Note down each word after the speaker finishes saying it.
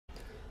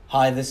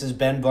Hi, this is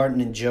Ben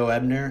Barton and Joe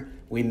Ebner.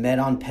 We met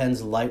on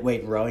Penn's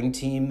lightweight rowing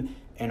team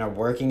and are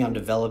working on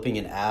developing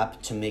an app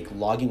to make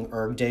logging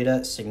erg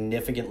data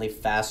significantly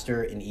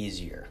faster and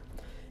easier.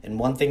 And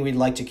one thing we'd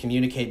like to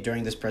communicate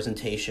during this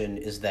presentation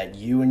is that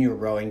you and your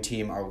rowing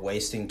team are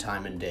wasting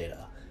time and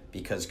data,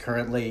 because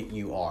currently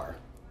you are.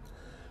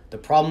 The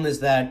problem is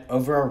that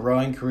over our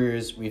rowing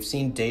careers, we've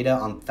seen data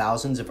on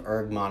thousands of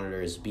erg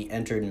monitors be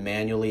entered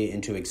manually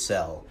into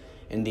Excel.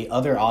 And the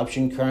other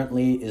option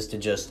currently is to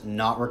just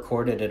not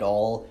record it at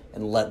all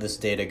and let this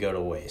data go to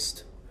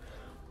waste.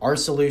 Our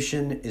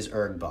solution is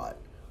ErgBot.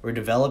 We're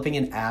developing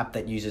an app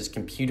that uses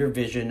computer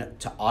vision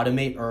to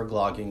automate erg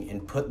logging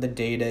and put the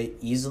data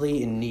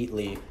easily and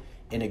neatly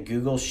in a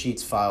Google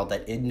Sheets file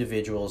that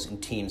individuals and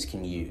teams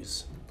can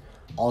use.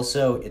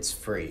 Also, it's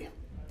free.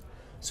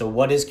 So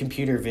what is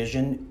computer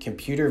vision?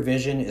 Computer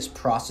vision is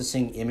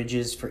processing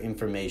images for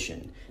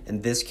information.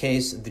 In this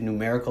case, the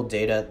numerical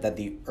data that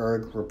the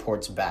erg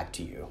reports back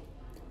to you.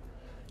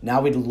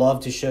 Now we'd love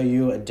to show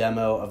you a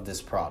demo of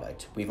this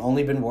product. We've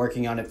only been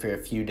working on it for a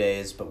few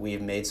days, but we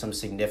have made some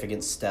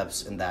significant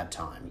steps in that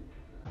time.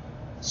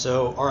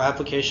 So our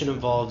application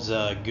involves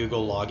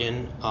Google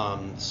login.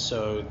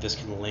 So this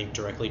can link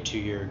directly to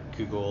your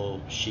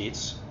Google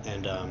Sheets.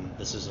 And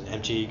this is an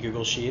empty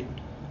Google Sheet.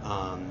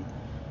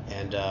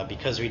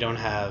 Because we don't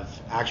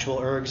have actual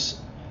ergs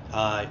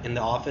in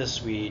the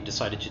office, we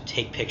decided to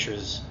take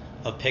pictures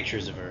of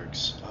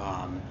ergs,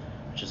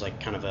 which is like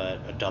kind of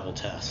a double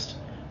test.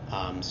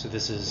 So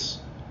this is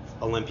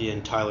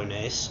Olympian Tyler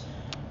Nace,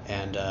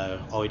 and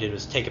all we did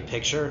was take a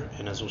picture,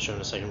 and as we'll show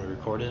in a second, we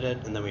recorded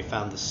it, and then we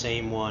found the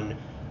same one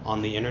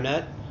on the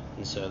internet,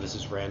 and so this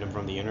is random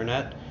from the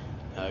internet.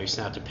 We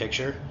snapped a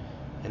picture,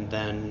 and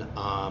then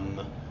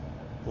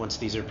once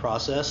these are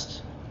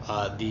processed,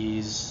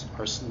 these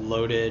are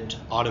loaded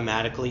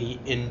automatically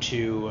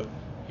into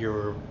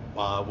your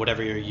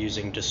whatever you're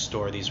using to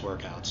store these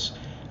workouts.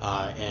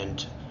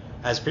 And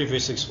as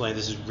previously explained,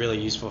 this is really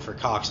useful for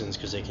coxswains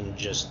because they can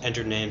just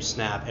enter name,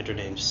 snap,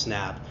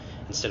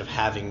 instead of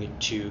having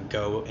to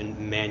go and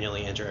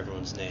manually enter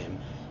everyone's name.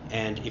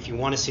 And if you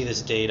want to see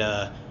this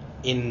data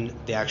in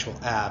the actual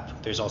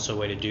app, there's also a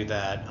way to do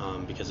that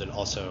because it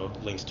also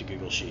links to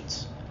Google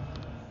Sheets.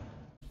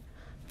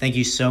 Thank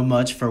you so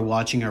much for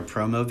watching our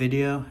promo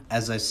video.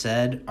 As I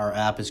said, our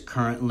app is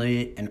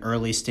currently in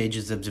early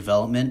stages of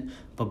development,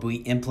 but we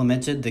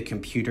implemented the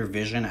computer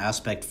vision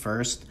aspect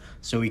first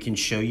so we can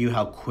show you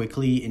how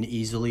quickly and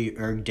easily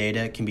erg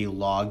data can be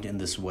logged in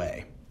this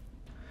way.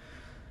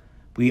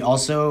 We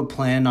also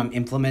plan on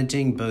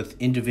implementing both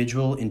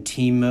individual and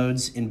team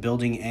modes and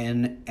building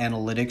in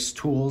analytics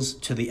tools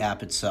to the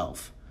app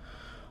itself.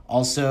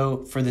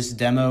 Also, for this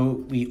demo,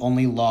 we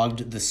only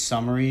logged the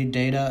summary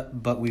data,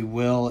 but we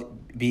will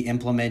be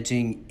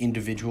implementing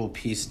individual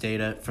piece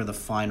data for the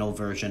final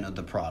version of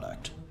the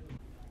product.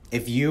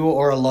 If you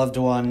or a loved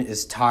one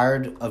is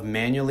tired of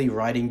manually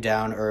writing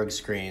down erg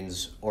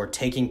screens or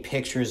taking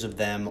pictures of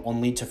them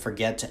only to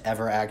forget to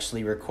ever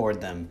actually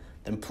record them,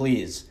 then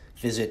please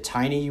visit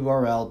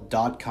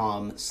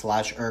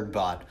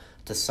tinyurl.com/ergbot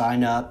to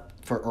sign up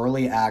for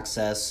early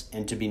access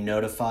and to be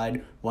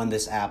notified when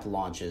this app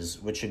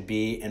launches, which should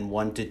be in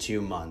 1 to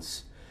 2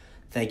 months.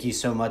 Thank you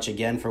so much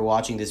again for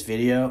watching this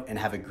video and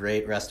have a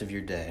great rest of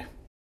your day.